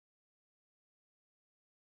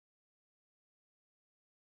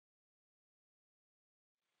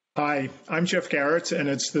Hi, I'm Geoff Garrett, and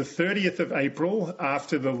it's the 30th of April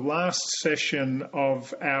after the last session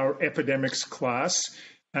of our Epidemics class.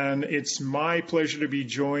 And it's my pleasure to be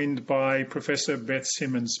joined by Professor Beth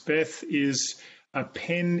Simmons. Beth is a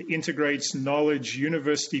Penn Integrates Knowledge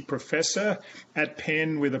University Professor at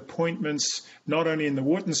Penn with appointments not only in the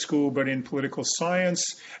Wharton School, but in political science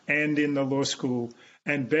and in the law school.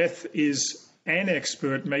 And Beth is an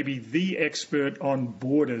expert, maybe the expert on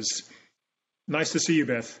borders. Nice to see you,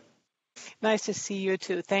 Beth. Nice to see you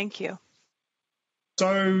too. Thank you.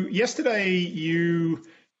 So yesterday you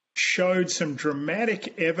showed some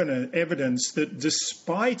dramatic evidence that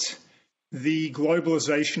despite the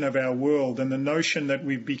globalization of our world and the notion that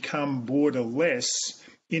we've become borderless,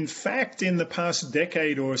 in fact, in the past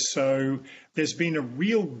decade or so, there's been a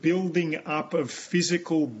real building up of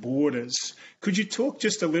physical borders. Could you talk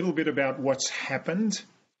just a little bit about what's happened?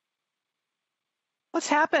 What's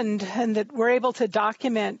happened, and that we're able to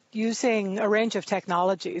document using a range of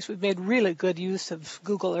technologies, we've made really good use of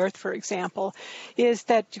Google Earth, for example, is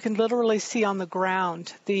that you can literally see on the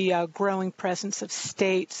ground the growing presence of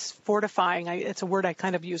states fortifying. It's a word I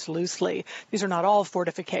kind of use loosely. These are not all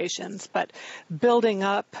fortifications, but building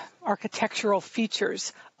up architectural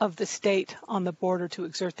features of the state on the border to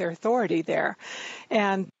exert their authority there.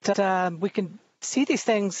 And we can see these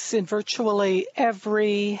things in virtually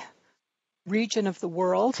every region of the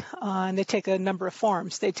world, and they take a number of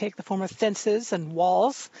forms. They take the form of fences and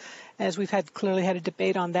walls, as we've clearly had a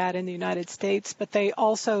debate on that in the United States, but they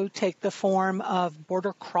also take the form of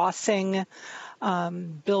border crossing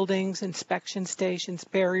buildings, inspection stations,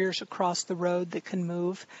 barriers across the road that can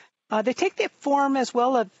move. They take the form as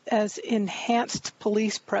well as enhanced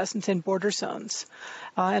police presence in border zones.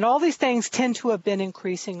 And all these things tend to have been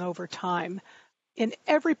increasing over time in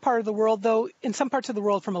every part of the world, though in some parts of the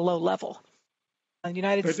world from a low level. The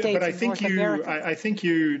United States but I and think North America. I think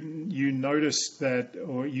you noticed that,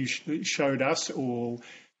 or you showed us all,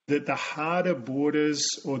 that the harder borders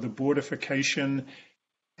or the bordification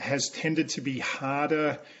has tended to be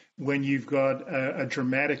harder when you've got a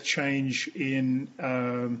dramatic change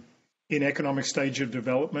in economic stage of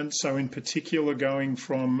development. So in particular, going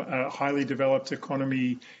from a highly developed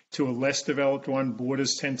economy to a less developed one,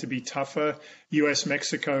 borders tend to be tougher.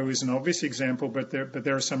 US-Mexico is an obvious example, but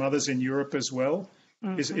there are some others in Europe as well.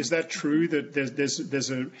 Mm-hmm. Is that true, that there's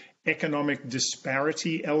an economic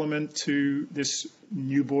disparity element to this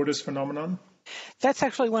new borders phenomenon? That's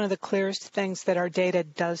actually one of the clearest things that our data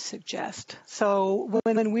does suggest. So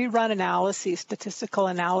when we run analyses, statistical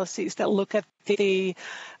analyses that look at the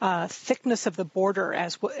thickness of the border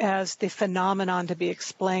as the phenomenon to be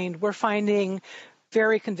explained, we're finding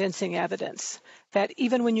very convincing evidence that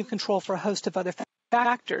even when you control for a host of other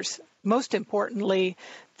factors, most importantly,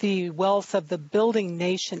 the wealth of the building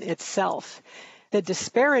nation itself, the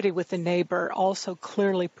disparity with the neighbor also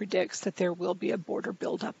clearly predicts that there will be a border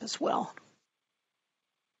buildup as well.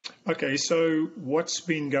 Okay, so what's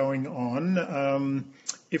been going on?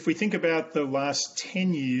 If we think about the last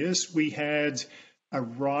 10 years, we had a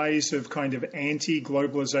rise of kind of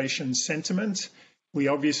anti-globalization sentiment. We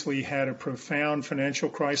obviously had a profound financial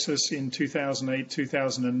crisis in 2008,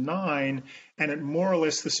 2009, and at more or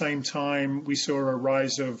less the same time, we saw a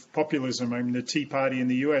rise of populism. I mean, the Tea Party in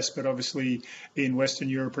the US, but obviously in Western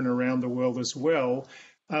Europe and around the world as well.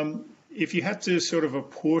 If you had to sort of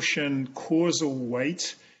apportion causal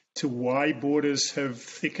weight to why borders have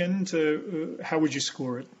thickened, how would you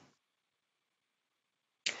score it?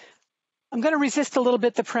 I'm going to resist a little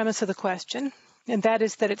bit the premise of the question, and that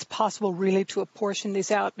is that it's possible really to apportion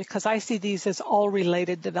these out, because I see these as all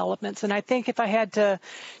related developments. And I think if I had to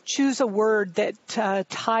choose a word that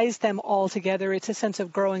ties them all together, it's a sense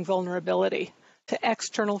of growing vulnerability to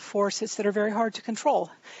external forces that are very hard to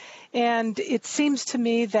control. And it seems to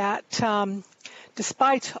me that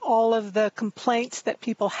despite all of the complaints that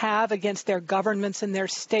people have against their governments and their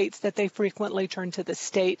states, that they frequently turn to the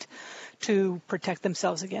state to protect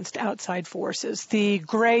themselves against outside forces. The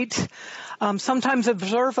great, sometimes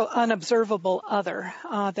unobservable other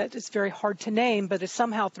that is very hard to name, but is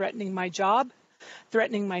somehow threatening my job,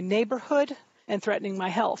 threatening my neighborhood, and threatening my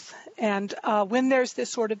health. And when there's this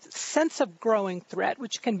sort of sense of growing threat,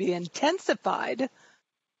 which can be intensified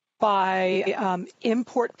by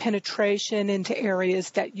import penetration into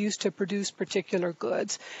areas that used to produce particular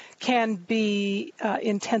goods, can be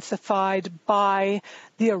intensified by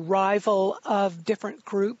the arrival of different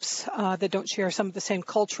groups that don't share some of the same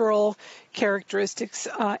cultural characteristics,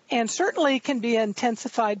 and certainly can be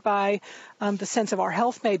intensified by the sense of our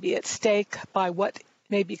health may be at stake, by what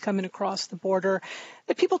may be coming across the border,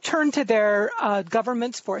 that people turn to their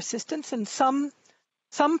governments for assistance, and some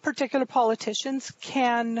some particular politicians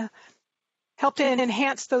can help to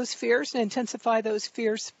enhance those fears and intensify those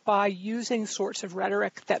fears by using sorts of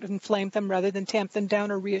rhetoric that inflame them rather than tamp them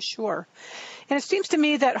down or reassure. And it seems to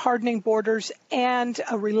me that hardening borders and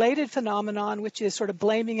a related phenomenon, which is sort of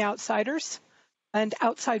blaming outsiders and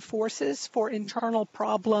outside forces for internal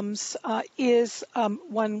problems, is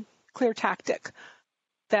one clear tactic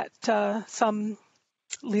that some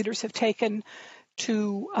leaders have taken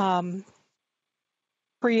to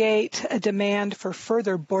create a demand for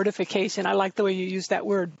further bordification. I like the way you use that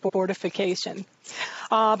word, bordification.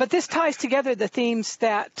 But this ties together the themes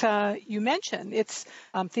that you mentioned. It's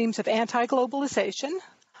themes of anti-globalization,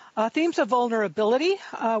 themes of vulnerability,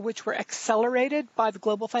 which were accelerated by the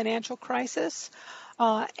global financial crisis,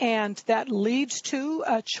 and that leads to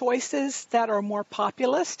choices that are more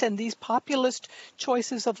populist, and these populist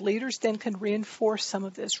choices of leaders then can reinforce some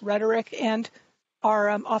of this rhetoric and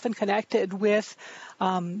are often connected with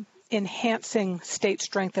enhancing state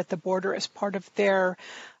strength at the border as part of their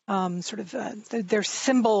their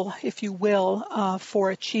symbol, if you will,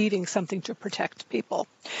 for achieving something to protect people.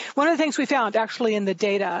 One of the things we found actually in the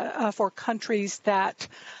data for countries that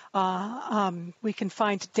we can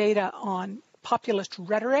find data on populist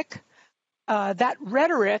rhetoric, that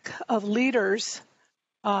rhetoric of leaders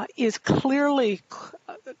is clearly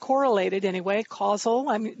correlated anyway, causal.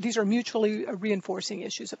 I mean, these are mutually reinforcing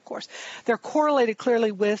issues, of course. They're correlated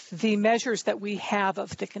clearly with the measures that we have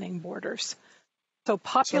of thickening borders. So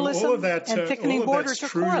populism and thickening borders are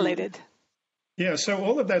correlated. Yeah, so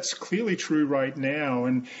all of that's clearly true right now.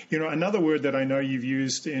 And, you know, another word that I know you've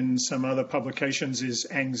used in some other publications is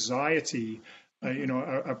anxiety.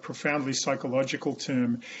 A profoundly psychological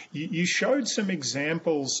term. You showed some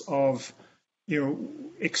examples of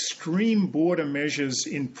extreme border measures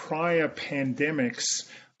in prior pandemics,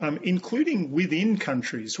 including within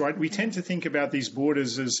countries, right? We tend to think about these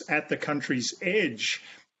borders as at the country's edge,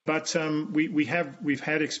 but we've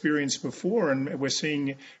had experience before, and we're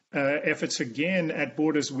seeing efforts again at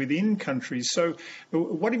borders within countries. So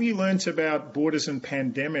what have you learned about borders and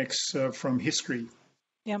pandemics from history?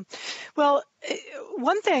 Yeah. Well,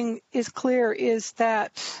 one thing is clear is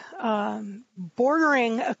that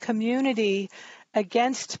bordering a community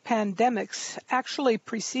against pandemics actually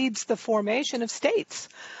precedes the formation of states.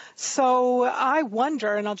 So I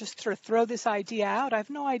wonder, and I'll just sort of throw this idea out, I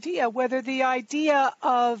have no idea whether the idea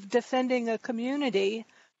of defending a community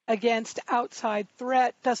against outside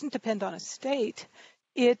threat doesn't depend on a state.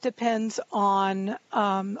 It depends on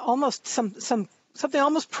almost something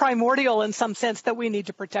almost primordial in some sense, that we need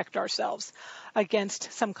to protect ourselves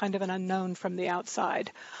against some kind of an unknown from the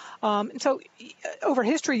outside. So over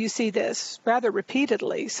history, you see this rather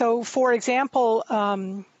repeatedly. So, for example,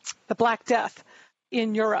 the Black Death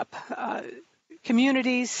in Europe,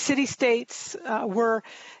 communities, city-states were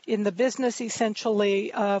in the business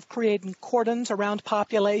essentially of creating cordons around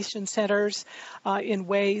population centers in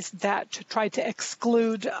ways that tried to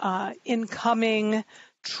exclude incoming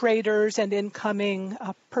traders and incoming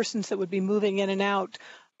persons that would be moving in and out,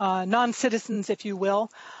 non-citizens, if you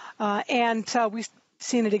will. And we've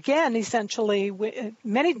seen it again, essentially,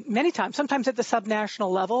 many times, sometimes at the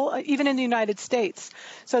subnational level, even in the United States.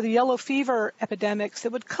 So the yellow fever epidemics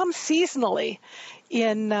that would come seasonally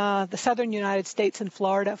in the southern United States and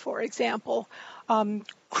Florida, for example,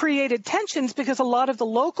 created tensions because a lot of the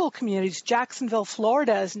local communities, Jacksonville,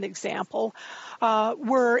 Florida, as an example,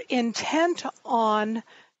 were intent on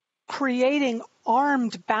creating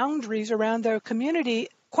armed boundaries around their community,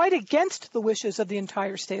 quite against the wishes of the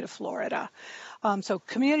entire state of Florida. So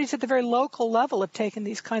communities at the very local level have taken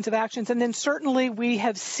these kinds of actions. And then certainly we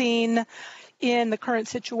have seen in the current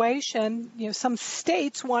situation, some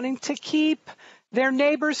states wanting to keep their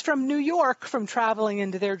neighbors from New York from traveling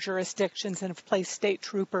into their jurisdictions and have placed state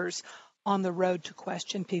troopers on the road to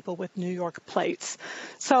question people with New York plates.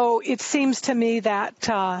 So it seems to me that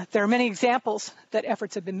there are many examples that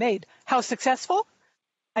efforts have been made. How successful?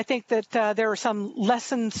 I think that there are some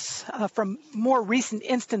lessons from more recent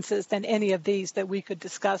instances than any of these that we could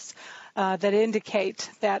discuss that indicate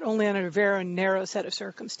that only under a very narrow set of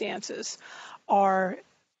circumstances are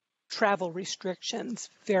travel restrictions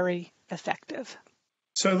very effective.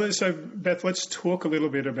 So Beth, let's talk a little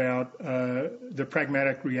bit about the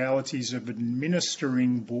pragmatic realities of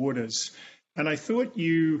administering borders. And I thought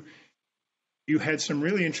you had some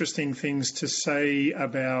really interesting things to say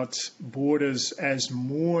about borders as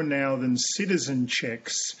more now than citizen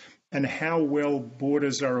checks, and how well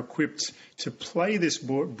borders are equipped to play this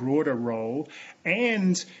broader role,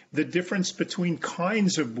 and the difference between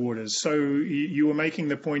kinds of borders. So you were making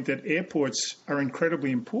the point that airports are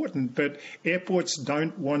incredibly important, but airports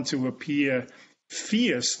don't want to appear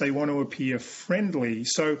fierce. They want to appear friendly.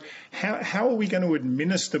 So how are we going to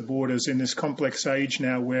administer borders in this complex age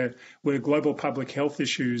now where global public health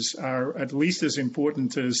issues are at least as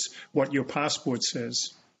important as what your passport says?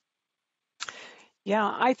 Yeah,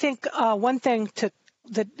 I think one thing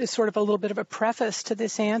that is sort of a little bit of a preface to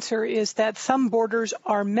this answer is that some borders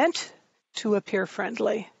are meant to appear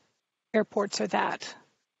friendly. Airports are that.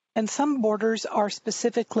 And some borders are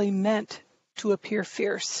specifically meant to appear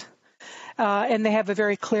fierce. And they have a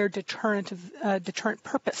very clear deterrent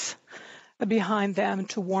purpose behind them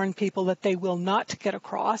to warn people that they will not get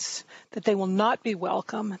across, that they will not be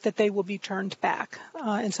welcome, that they will be turned back.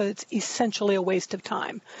 And so it's essentially a waste of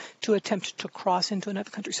time to attempt to cross into another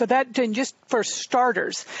country. So that, just for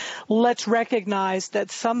starters, let's recognize that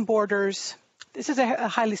some borders, this is a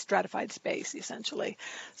highly stratified space, essentially.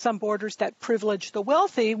 Some borders that privilege the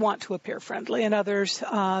wealthy want to appear friendly, and others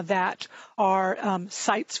that are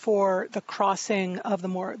sites for the crossing of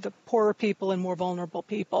the poorer people and more vulnerable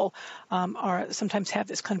people are sometimes have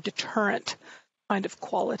this kind of deterrent kind of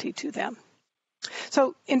quality to them.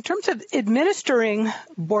 So in terms of administering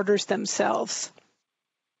borders themselves,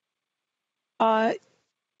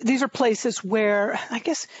 these are places where, I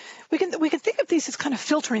guess, we can think of these as kind of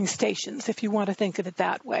filtering stations, if you want to think of it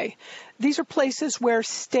that way. These are places where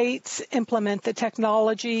states implement the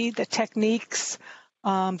technology, the techniques,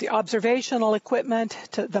 the observational equipment,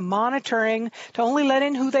 the monitoring, to only let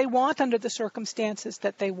in who they want under the circumstances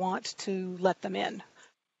that they want to let them in.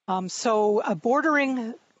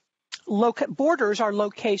 Borders are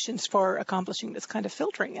locations for accomplishing this kind of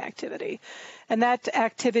filtering activity. And that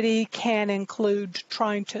activity can include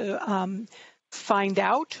trying to find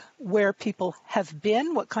out where people have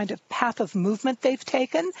been, what kind of path of movement they've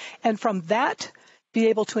taken, and from that be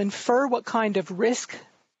able to infer what kind of risk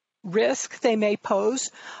they may pose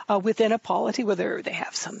within a polity, whether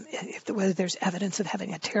there's evidence of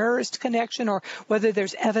having a terrorist connection or whether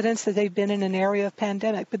there's evidence that they've been in an area of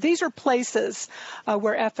pandemic. But these are places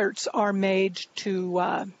where efforts are made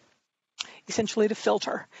to essentially to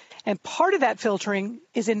filter. And part of that filtering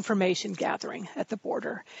is information gathering at the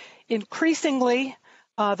border. Increasingly,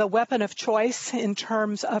 the weapon of choice in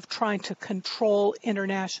terms of trying to control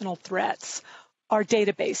international threats are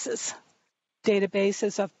databases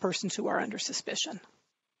of persons who are under suspicion.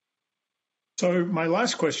 So my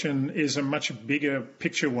last question is a much bigger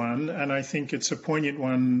picture one, and I think it's a poignant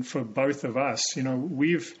one for both of us. You know,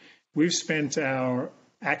 we've spent our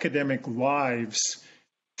academic lives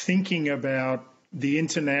thinking about the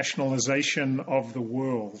internationalization of the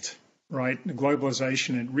world, right? The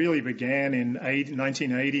globalization, it really began in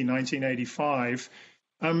 1980, 1985.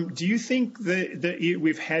 Do you think that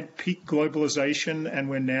we've had peak globalization and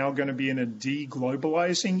we're now going to be in a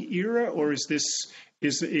deglobalizing era, or is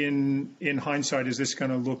in hindsight, is this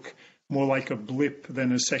going to look more like a blip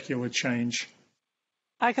than a secular change?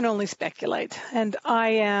 I can only speculate, and I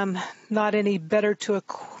am not any better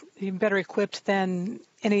equipped than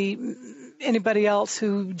anybody else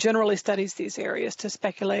who generally studies these areas to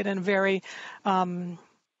speculate in a very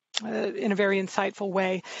insightful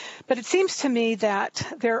way. But it seems to me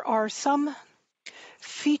that there are some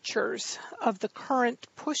features of the current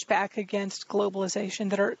pushback against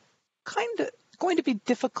globalization that are kind of going to be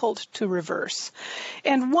difficult to reverse.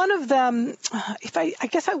 And one of them, I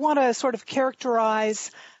guess I want to sort of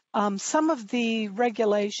characterize some of the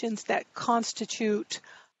regulations that constitute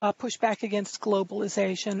pushback against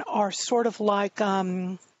globalization are sort of like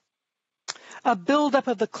a buildup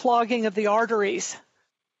of the clogging of the arteries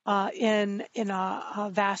in a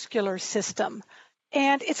vascular system.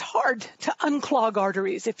 And it's hard to unclog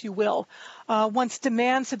arteries, if you will, once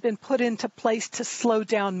demands have been put into place to slow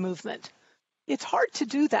down movement. It's hard to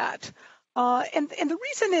do that. And the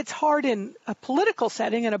reason it's hard in a political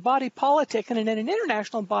setting, in a body politic, and in an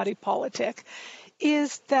international body politic,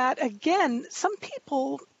 is that, again, some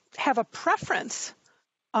people have a preference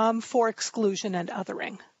for exclusion and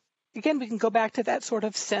othering. Again, we can go back to that sort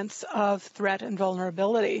of sense of threat and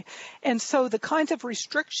vulnerability. And so the kinds of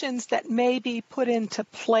restrictions that may be put into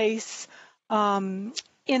place in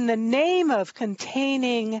the name of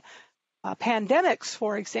containing pandemics,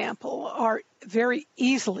 for example, are very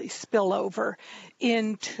easily spill over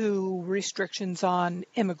into restrictions on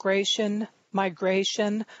immigration,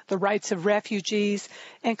 migration, the rights of refugees,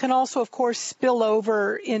 and can also, of course, spill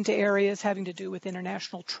over into areas having to do with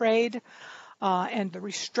international trade and the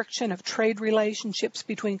restriction of trade relationships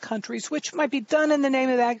between countries, which might be done in the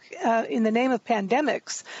name of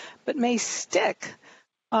pandemics, but may stick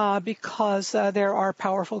because there are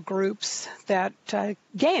powerful groups that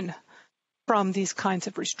gain from these kinds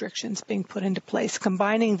of restrictions being put into place.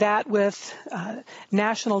 Combining that with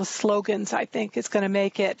nationalist slogans, I think, is going to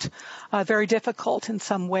make it very difficult in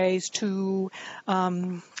some ways to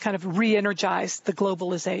kind of re-energize the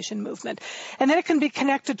globalization movement. And then it can be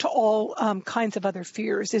connected to all kinds of other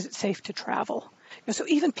fears. Is it safe to travel? So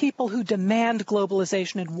even people who demand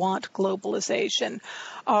globalization and want globalization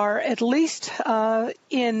are, at least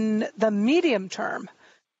in the medium term,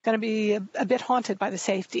 going to be a bit haunted by the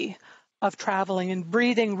safety of traveling and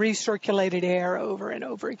breathing recirculated air over and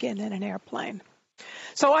over again in an airplane.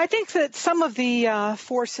 So I think that some of the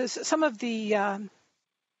forces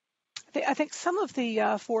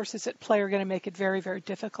at play are going to make it very, very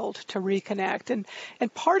difficult to reconnect,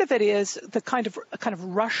 and part of it is the kind of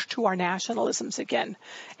rush to our nationalisms again,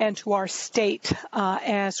 and to our state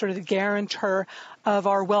as sort of the guarantor of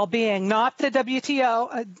our well-being. Not the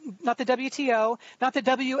WTO, not the WHO,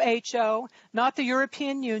 not the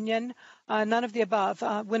European Union, none of the above.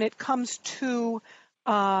 When it comes to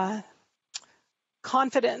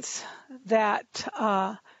confidence that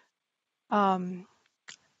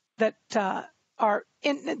that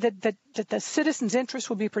the citizens' interests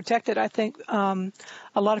will be protected, I think a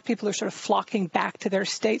lot of people are sort of flocking back to their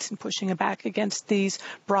states and pushing it back against these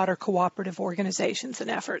broader cooperative organizations and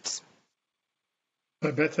efforts.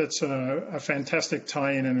 So Beth, that's a fantastic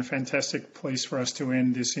tie-in and a fantastic place for us to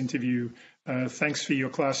end this interview. Thanks for your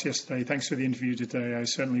class yesterday. Thanks for the interview today. I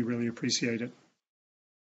certainly really appreciate it.